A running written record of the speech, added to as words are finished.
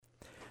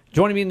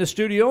Joining me in the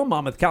studio,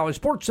 Monmouth College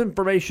Sports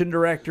Information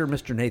Director,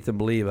 Mr. Nathan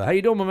Baliva. How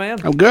you doing, my man?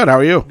 I'm good. How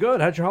are you?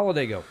 Good. How'd your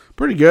holiday go?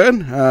 Pretty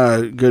good.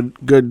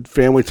 Good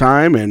family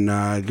time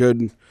and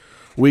good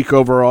week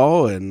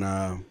overall,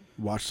 and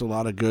watched a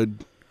lot of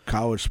good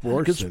college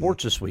sports. Good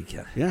sports this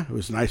weekend. Yeah, it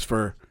was nice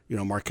for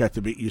Marquette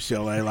to beat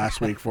UCLA last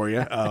week for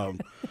you.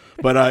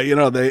 But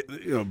they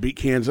beat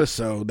Kansas,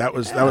 so that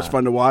was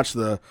fun to watch.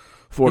 The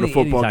Florida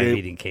football game.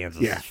 Beating Kansas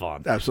is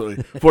fun.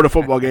 Absolutely. Florida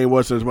football game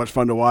wasn't as much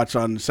fun to watch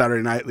on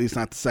Saturday night, at least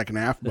not the second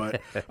half.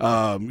 But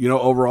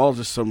overall,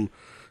 just some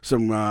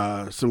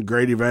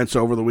great events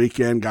over the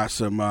weekend. Got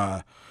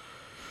some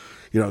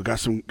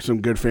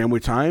good family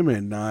time,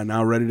 and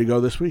now ready to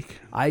go this week.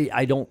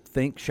 I don't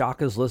think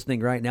Shaka's listening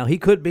right now. He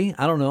could be.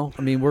 I don't know.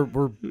 I mean, we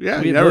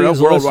you never know.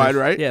 Worldwide,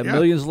 right? Yeah,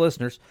 millions of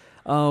listeners.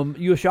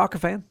 You a Shaka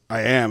fan?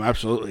 I am,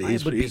 absolutely. I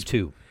would be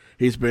too.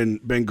 He's been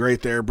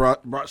great there.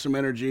 Brought some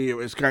energy. It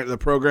was kind of the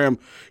program.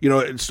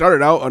 It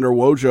started out under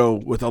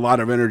Wojo with a lot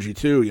of energy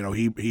too.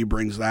 He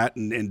brings that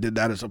and did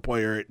that as a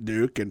player at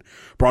Duke and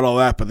brought all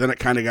that. But then it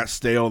kind of got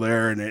stale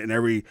there, and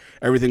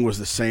everything was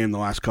the same the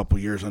last couple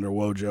of years under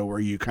Wojo, where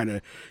you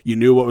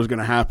knew what was going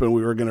to happen.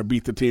 We were going to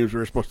beat the teams we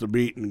were supposed to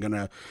beat and going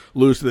to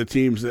lose to the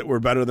teams that were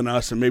better than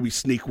us and maybe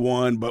sneak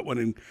one. But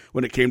when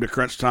it came to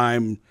crunch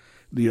time,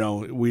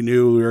 we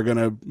knew we were going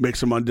to make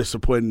some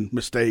undisciplined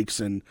mistakes,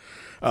 and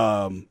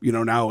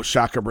now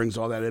Shaka brings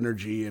all that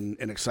energy and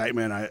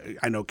excitement.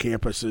 I know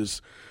campus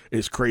is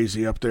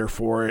crazy up there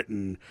for it,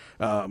 and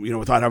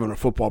without having a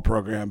football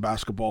program,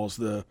 basketball is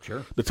the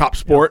top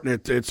sport,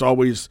 and it's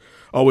always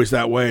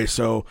that way.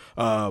 So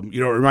it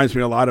reminds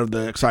me a lot of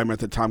the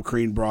excitement that Tom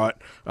Crean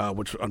brought,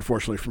 which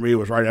unfortunately for me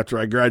was right after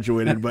I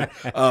graduated.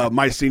 But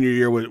my senior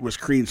year was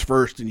Crean's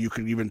first, and you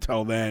could even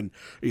tell then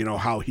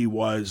how he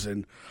was,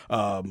 and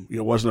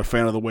wasn't a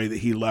fan of the way that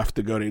he left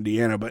to go to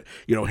Indiana. But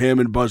him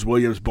and Buzz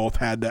Williams both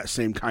had that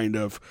same kind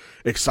of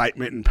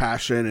excitement and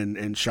passion,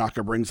 and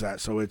Shaka brings that.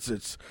 So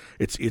it's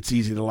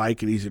easy to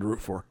like and easy to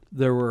root for.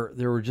 There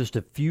were just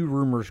a few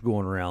rumors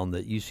going around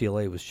that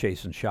UCLA was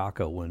chasing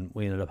Shaka when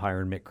we ended up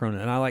hiring Mick Cronin.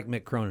 And I like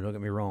Mick Cronin, don't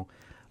get me wrong,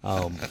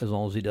 as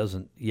long as he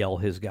doesn't yell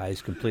his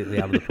guys completely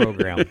out of the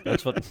program.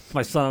 That's what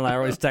my son and I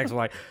always text.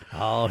 Like,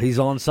 oh, he's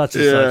on such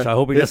and such. I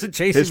hope he doesn't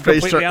chase him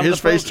completely out of the program. His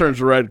face turns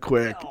red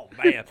quick. Oh,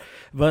 man.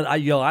 But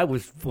I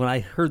was when I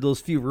heard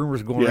those few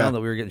rumors going around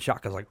that we were getting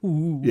Shaka, I was like,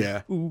 ooh,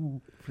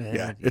 ooh.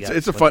 Man,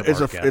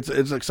 it's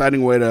an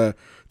exciting way to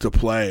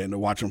play and to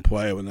watch him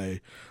play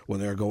when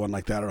they're going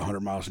like that at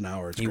 100 miles an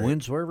hour. He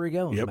wins wherever he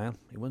goes, man.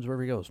 He wins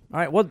wherever he goes. All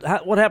right,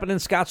 what happened in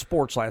Scots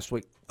sports last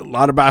week? A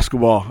lot of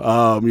basketball.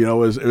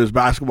 It was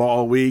basketball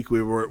all week.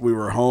 We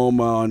were home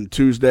on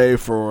Tuesday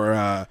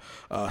for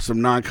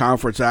some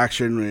non-conference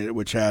action,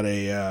 which had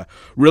a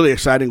really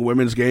exciting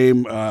women's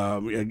game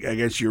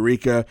against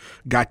Eureka.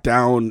 Got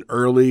down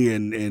early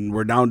and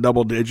were down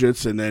double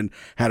digits, and then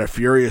had a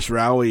furious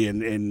rally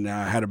and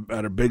had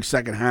a big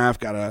second half.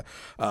 Got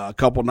a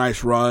couple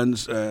nice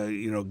runs.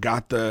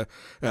 Got the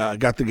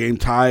game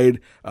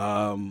tied.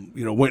 Went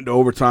into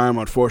overtime.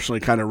 Unfortunately,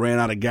 kind of ran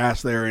out of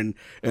gas there in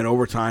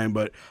overtime,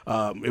 but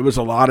it was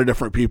a lot of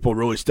different people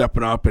really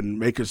stepping up and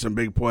making some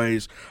big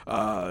plays.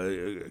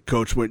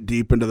 Coach went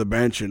deep into the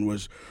bench and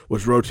was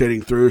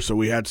rotating through, so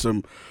we had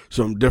some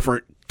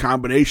different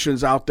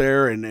combinations out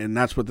there, and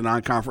that's what the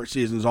non-conference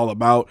season is all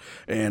about.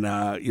 And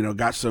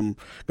got some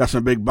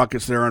big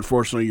buckets there.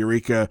 Unfortunately,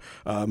 Eureka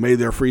made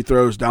their free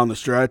throws down the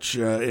stretch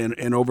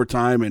in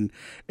overtime, and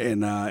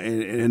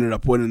ended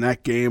up winning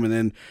that game. And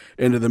then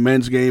into the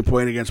men's game,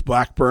 playing against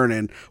Blackburn,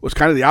 and was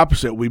kind of the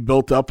opposite. We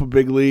built up a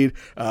big lead.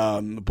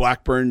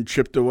 Blackburn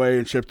chipped away,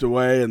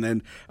 and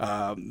then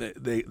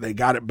they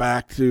got it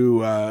back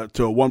to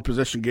a one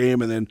possession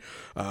game, and then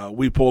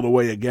we pulled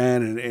away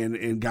again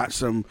and got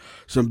some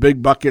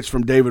big buckets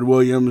from David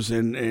Williams,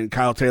 and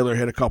Kyle Taylor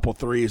hit a couple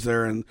threes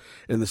there in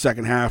the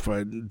second half.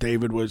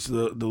 David was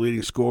the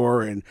leading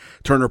scorer, and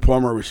Turner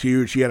Plummer was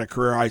huge. He had a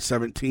career high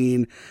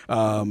 17,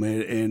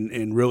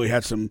 and really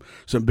had some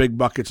big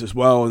buckets as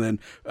well. And then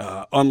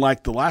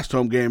unlike the last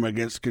home game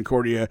against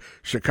Concordia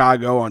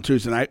Chicago on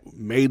Tuesday night,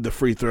 made the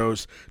free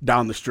throws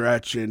down the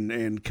stretch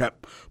and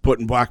kept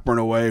putting Blackburn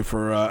away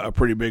for a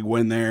pretty big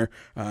win there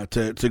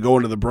to go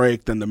into the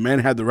break. Then the men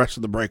had the rest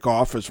of the break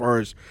off as far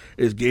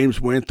as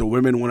games went. The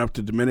women went up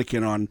to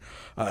Dominican on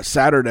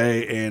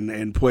Saturday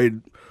and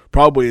played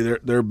probably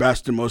their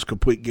best and most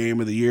complete game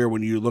of the year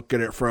when you look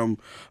at it from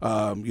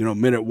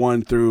minute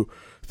 1 through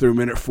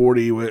minute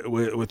 40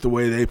 with the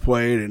way they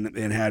played,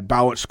 and had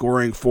Ballot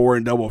scoring 4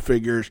 in double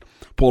figures,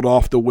 pulled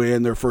off the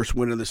win, their first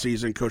win of the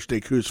season, Coach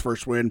Decout's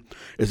first win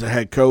as a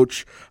head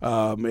coach,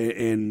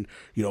 and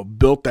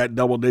built that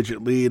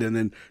double-digit lead. And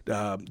then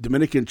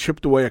Dominican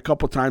chipped away a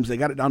couple times. They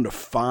got it down to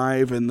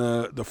 5 in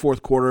the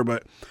fourth quarter,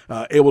 but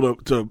able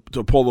to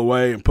pull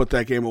away and put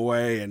that game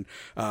away, and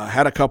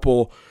had a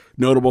couple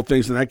notable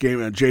things in that game.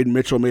 Jaden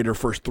Mitchell made her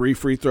first 3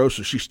 free throws,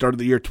 so she started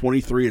the year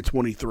 23 of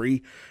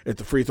 23 at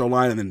the free throw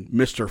line and then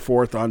missed her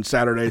 4th on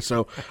Saturday,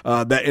 so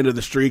that ended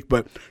the streak.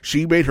 But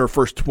she made her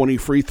first 20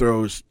 free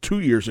throws 2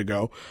 years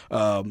ago,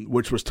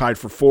 which was tied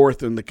for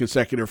 4th in the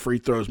consecutive free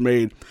throws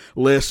made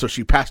list, so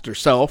she passed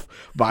herself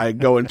by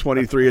going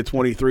 23 of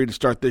 23 to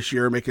start this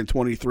year, making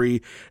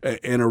 23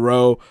 in a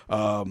row.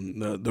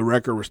 The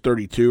record was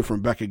 32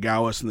 from Becca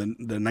Gallus in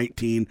the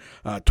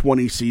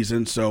 19-20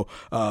 season, so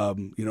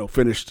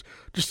finished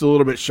just a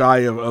little bit shy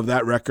of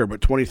that record,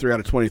 but 23 out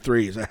of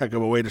 23 is a heck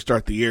of a way to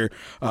start the year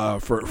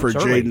for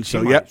Jaden.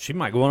 So she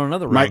might go on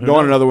another round. Might go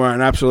on another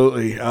one,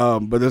 absolutely.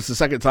 But this is the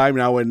second time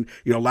now. When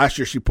last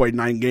year she played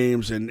 9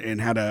 games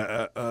and had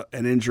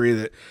an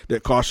injury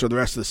that cost her the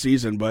rest of the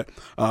season. But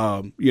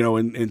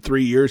in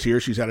 3 years here,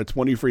 she's had a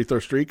 20 free throw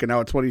streak and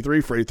now a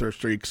 23 free throw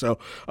streak. So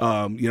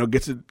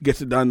gets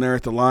it done there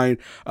at the line.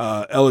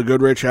 Ella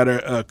Goodrich had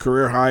a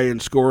career high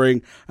in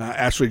scoring.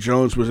 Ashley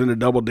Jones was into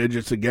double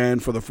digits again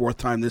for the 4th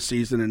time this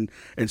season.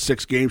 In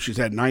 6 games, she's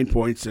had 9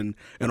 points in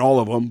all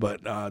of them,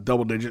 but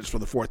double digits for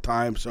the 4th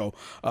time. So,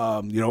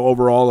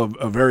 overall,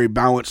 a very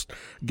balanced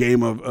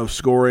game of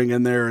scoring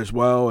in there as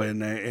well,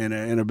 and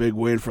a big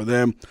win for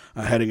them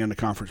heading into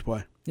conference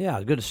play.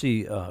 Yeah, good to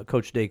see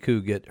Coach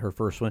Deku get her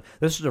first win.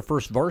 This is her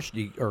first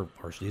varsity.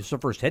 This is her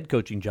first head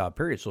coaching job,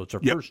 period. So it's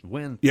her first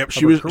win. Yep,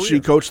 she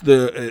coached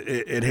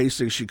at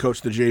Hastings. She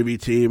coached the JV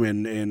team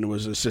and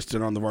was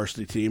assistant on the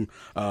varsity team.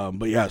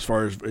 But yeah, as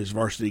far as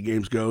varsity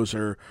games goes,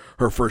 her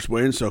first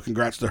win. So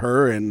congrats to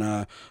her, and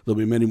there'll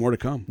be many more to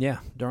come. Yeah,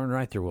 darn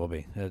right there will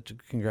be.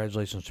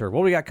 Congratulations to her.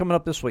 What do we got coming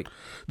up this week?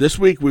 This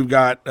week we've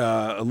got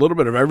a little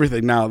bit of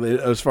everything now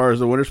as far as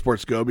the winter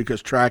sports go,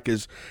 because track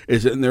is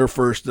in their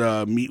first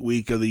meet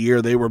week of the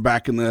year. They were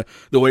back in the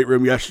weight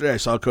room yesterday. I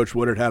saw Coach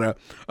Woodard had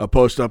a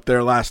post up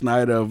there last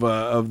night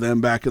of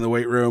them back in the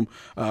weight room,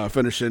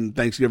 finishing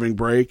Thanksgiving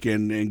break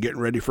and getting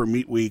ready for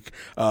meet week.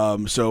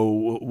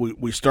 So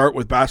we start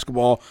with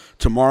basketball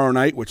tomorrow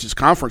night, which is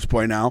conference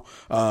play now.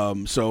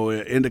 So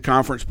into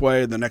conference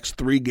play, the next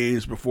 3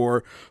 games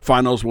before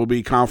finals will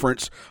be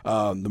conference.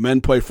 The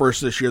men play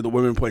first this year. The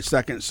women play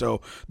second. So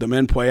the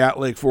men play at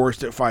Lake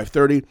Forest at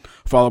 5:30,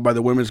 followed by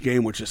the women's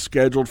game, which is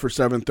scheduled for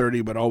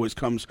 7:30, but always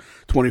comes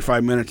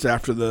 25 minutes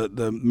after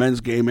the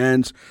men's game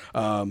ends.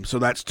 So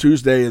that's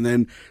Tuesday, and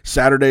then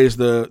Saturday is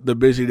the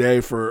busy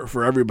day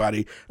for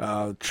everybody.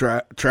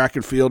 Track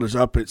and field is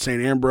up at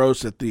St.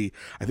 Ambrose at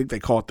I think they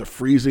call it the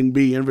Freezing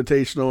Bee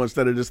Invitational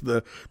instead of just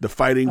the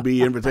Fighting Bee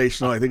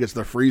Invitational. I think it's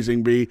the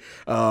Freezing Bee,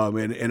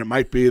 and it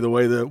might be the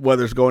way the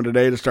weather's going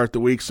today to start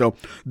the week. So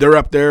they're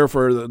up there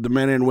for the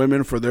men and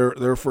women for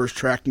their first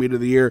track meet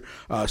of the year.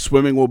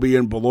 Swimming will be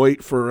in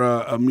Beloit for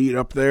a meet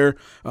up there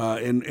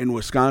in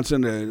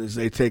Wisconsin as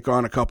they take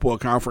on a couple of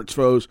conference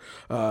foes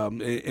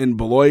in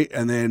Beloit.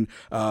 And then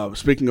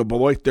speaking of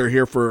Beloit, they're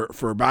here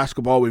for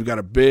basketball. We've got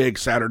a big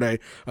Saturday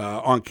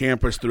on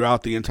campus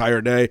throughout the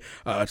entire day.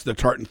 It's the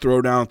Tartan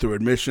Throwdown through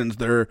admissions.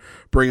 They're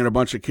bringing a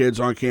bunch of kids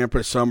on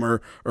campus. Some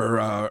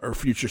are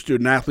future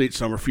student athletes,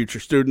 some are future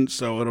students.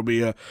 So it'll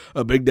be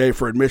a big day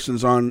for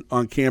admissions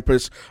on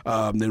campus.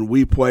 Then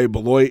we play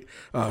Beloit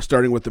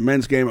starting with the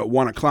men's game at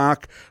 1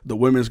 o'clock. The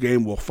women's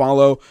game will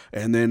follow,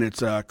 and then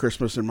it's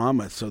Christmas in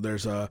Monmouth. So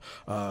there's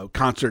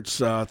concerts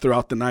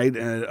throughout the night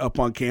up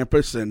on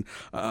campus, and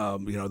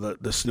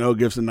the snow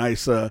gives a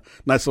nice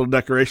little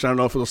decoration. I don't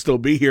know if it'll still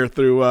be here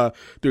through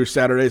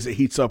Saturdays. It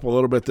heats up a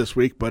little bit this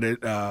week, but there's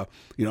a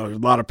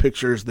lot of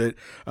pictures that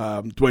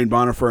Dwayne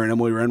Bonifer and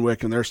Emily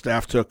Renwick and their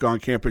staff took on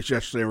campus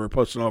yesterday. We're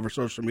posting all over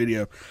social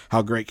media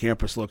how great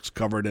campus looks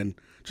covered in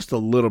just a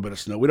little bit of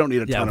snow. We don't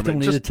need a ton of it.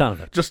 Need a ton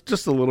of it.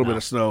 Just a little bit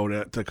of snow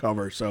to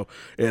cover. So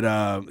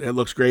it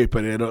looks great,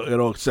 but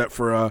it'll set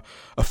for a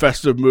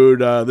festive mood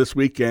this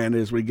weekend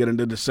as we get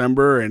into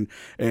December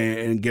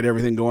and get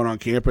everything going on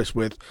campus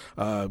with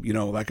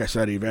like I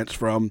said, events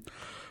from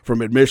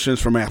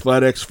admissions, from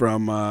athletics,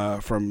 from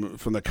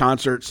the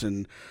concerts,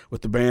 and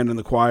with the band and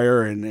the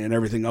choir and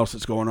everything else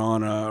that's going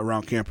on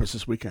around campus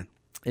this weekend.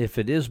 If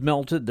it is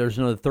melted, there's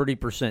another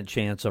 30%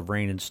 chance of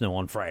rain and snow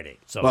on Friday.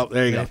 So, well,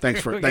 there you go.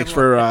 Thanks for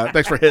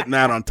hitting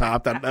that on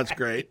top. That's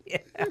great.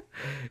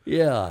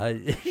 Yeah,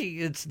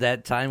 it's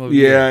that time of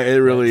year. Yeah, it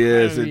really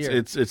is.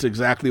 It's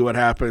exactly what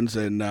happens,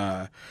 and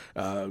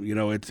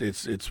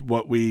it's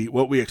what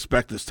we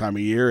expect this time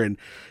of year, and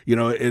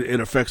it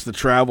affects the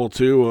travel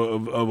too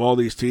of all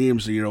these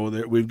teams.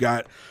 We've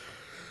got.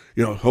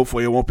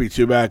 Hopefully it won't be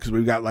too bad because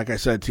we've got, like I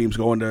said, teams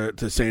going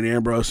to St.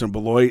 Ambrose and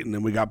Beloit, and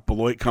then we got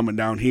Beloit coming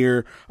down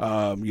here,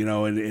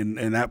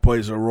 and that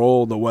plays a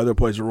role. The weather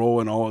plays a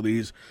role in all of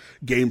these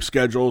game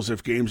schedules,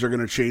 if games are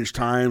going to change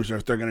times or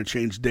if they're going to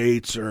change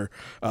dates, or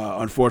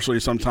unfortunately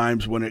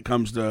sometimes when it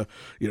comes to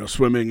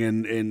swimming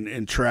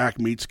and track,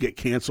 meets get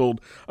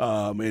canceled,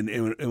 and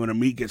when a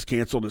meet gets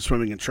canceled in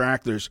swimming and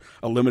track, there's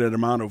a limited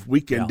amount of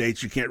weekend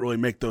dates. You can't really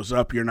make those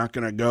up. You're not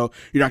going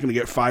to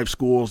get 5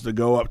 schools to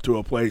go up to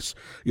a place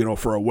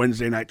for a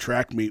Wednesday night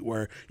track meet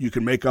where you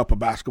can make up a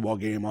basketball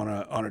game on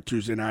a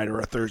Tuesday night or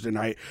a Thursday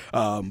night.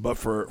 But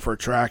for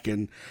track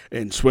and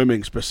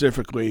swimming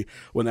specifically,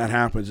 when that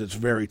happens, it's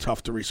very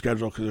tough to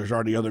reschedule because there's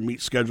already other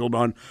meets scheduled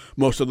on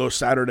most of those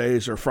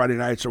Saturdays or Friday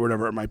nights or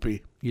whatever it might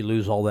be. You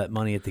lose all that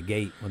money at the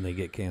gate when they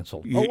get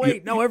canceled.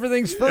 No,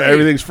 everything's free.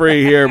 Everything's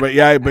free here, but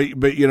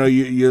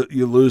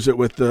you lose it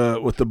with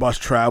the bus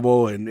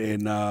travel and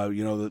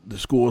the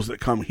schools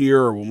that come here,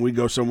 or when we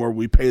go somewhere,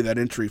 we pay that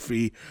entry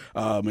fee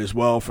as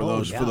well for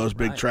those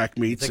big track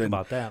meets. Think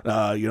about that.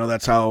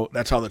 That's how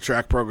the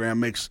track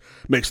program makes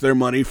their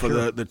money for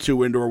the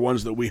two indoor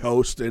ones that we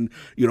host. And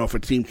if a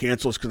team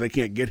cancels because they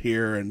can't get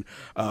here, and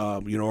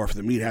or if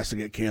the meet has to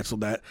get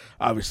canceled, that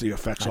obviously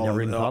affects all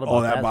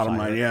that bottom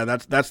line. Yeah,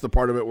 that's the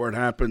part of it where it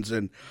happens.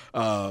 And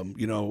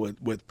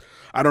with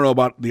I don't know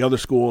about the other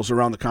schools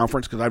around the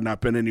conference because I've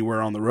not been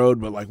anywhere on the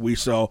road, but like we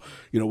sell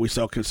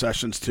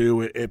concessions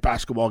too at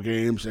basketball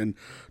games and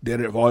did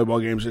it at volleyball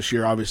games this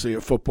year, obviously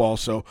at football.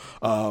 So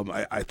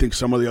I think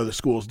some of the other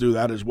schools do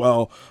that as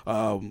well,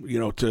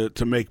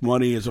 to make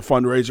money as a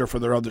fundraiser for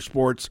their other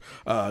sports.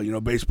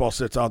 Baseball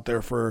sits out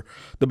there for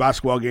the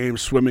basketball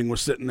games. Swimming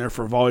was sitting there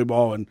for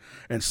volleyball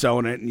and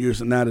selling it and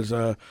using that as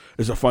a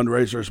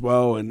fundraiser as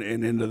well and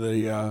into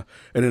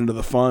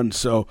the fund.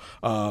 So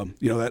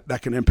that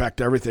can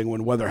impact everything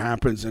when weather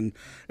happens and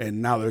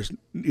now there's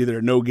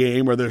either no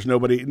game or there's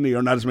nobody,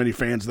 not as many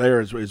fans there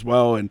as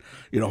well. And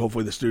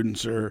hopefully the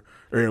students are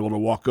able to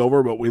walk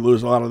over, but we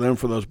lose a lot of them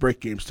for those break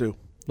games too.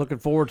 Looking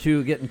forward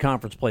to getting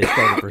conference play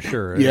started for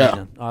sure.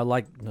 Yeah, I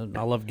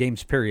love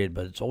games period,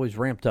 but it's always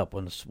ramped up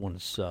when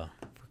it's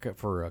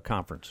for a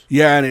conference.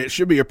 Yeah, and it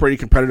should be a pretty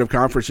competitive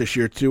conference this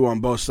year too on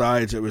both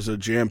sides. It was a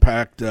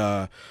jam-packed,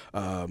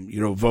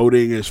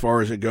 voting as far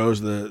as it goes.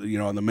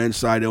 On the men's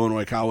side,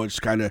 Illinois College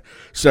kind of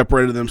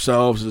separated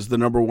themselves as the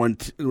number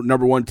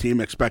one team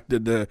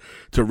expected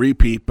to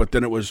repeat, but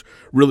then it was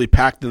really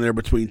packed in there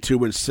between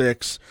 2 and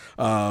 6.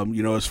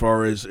 As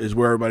far as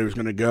where everybody was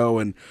going to go,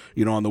 and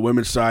on the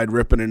women's side,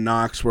 Ripon and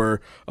Knox were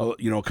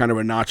kind of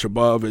a notch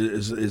above.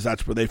 Is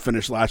that's where they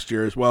finished last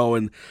year as well,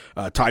 and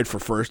tied for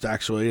first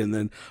actually, and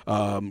then.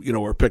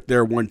 Were picked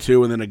there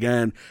 1-2, and then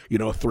again,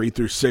 3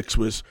 through 6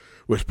 was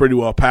pretty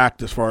well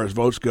packed as far as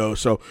votes go.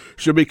 So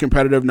should be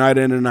competitive night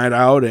in and night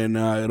out, and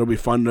it'll be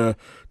fun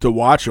to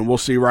watch. And we'll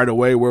see right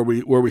away where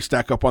we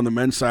stack up on the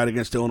men's side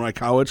against Illinois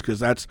College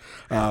because that's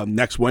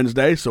next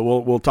Wednesday.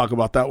 So we'll talk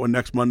about that one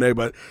next Monday.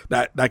 But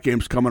that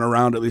game's coming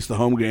around, at least the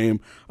home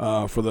game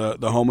for the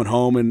home and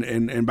home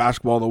and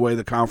basketball. The way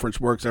the conference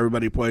works,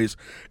 everybody plays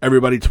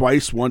everybody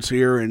twice, once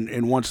here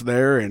and once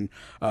there, and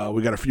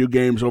we got a few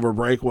games over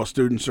break while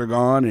students are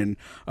gone, and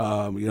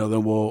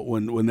then we'll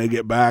when they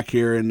get back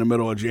here in the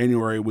middle of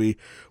January. We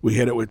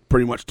hit it with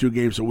pretty much 2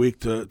 games a week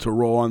to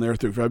roll on there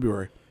through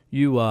February.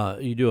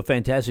 You do a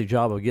fantastic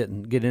job of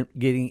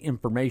getting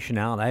information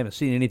out. I haven't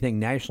seen anything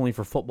nationally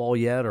for football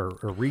yet, or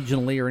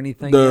regionally or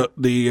anything. The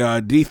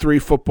D3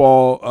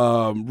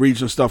 football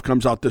region stuff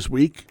comes out this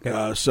week.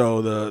 Okay.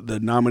 So the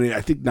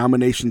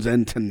nominations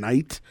end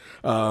tonight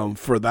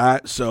for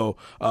that. So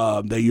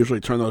they usually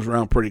turn those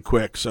around pretty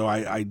quick. So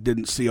I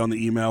didn't see on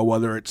the email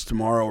whether it's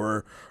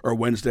tomorrow or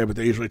Wednesday, but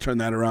they usually turn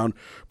that around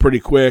pretty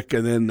quick.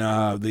 And then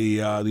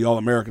the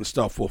All-American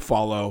stuff will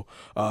follow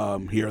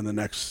here in the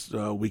next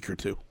week or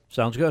two.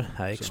 Sounds good.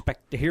 I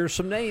expect to hear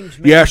some names.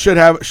 Maybe. Yeah, should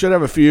have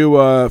a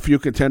few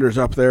contenders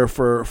up there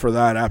for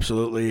that,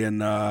 absolutely.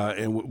 And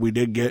we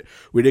did get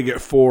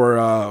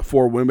 4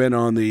 women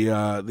on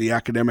the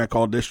academic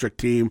all district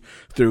team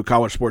through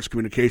College Sports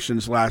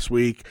Communications last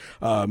week.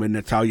 And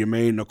Natalia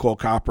Main, Nicole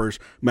Coppers,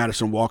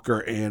 Madison Walker,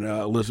 and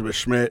Elizabeth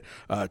Schmidt.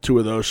 2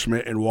 of those,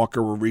 Schmidt and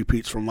Walker, were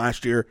repeats from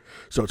last year,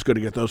 so it's good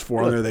to get those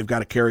 4 on there. They've got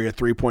to carry a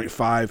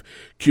 3.5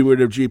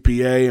 cumulative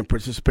GPA and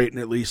participate in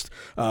at least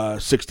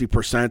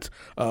 60%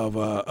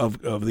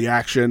 of the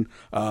action,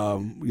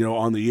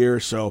 on the year.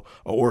 So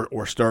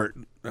or start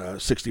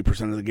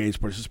 60% of the games,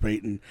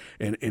 participate in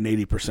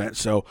 80%.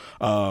 So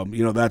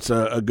that's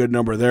a good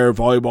number there.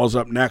 Volleyball's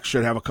up next.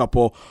 Should have a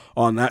couple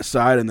on that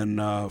side, and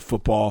then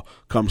football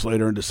comes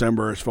later in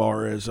December as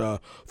far as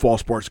fall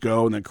sports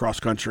go, and then cross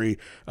country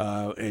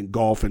and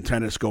golf and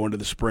tennis go into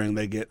the spring.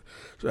 They get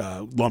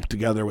lumped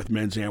together with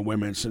men's and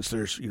women's since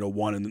there's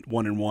one and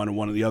one and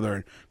one of the other,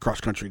 and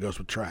cross country goes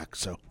with track.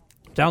 So.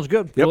 Sounds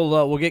good. Yep.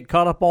 We'll get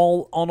caught up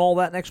on all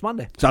that next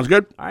Monday. Sounds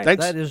good. All right.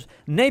 Thanks. That is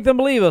Nathan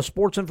Baliva,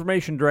 Sports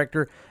Information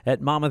Director at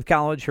Monmouth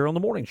College, here on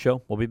The Morning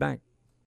Show. We'll be back.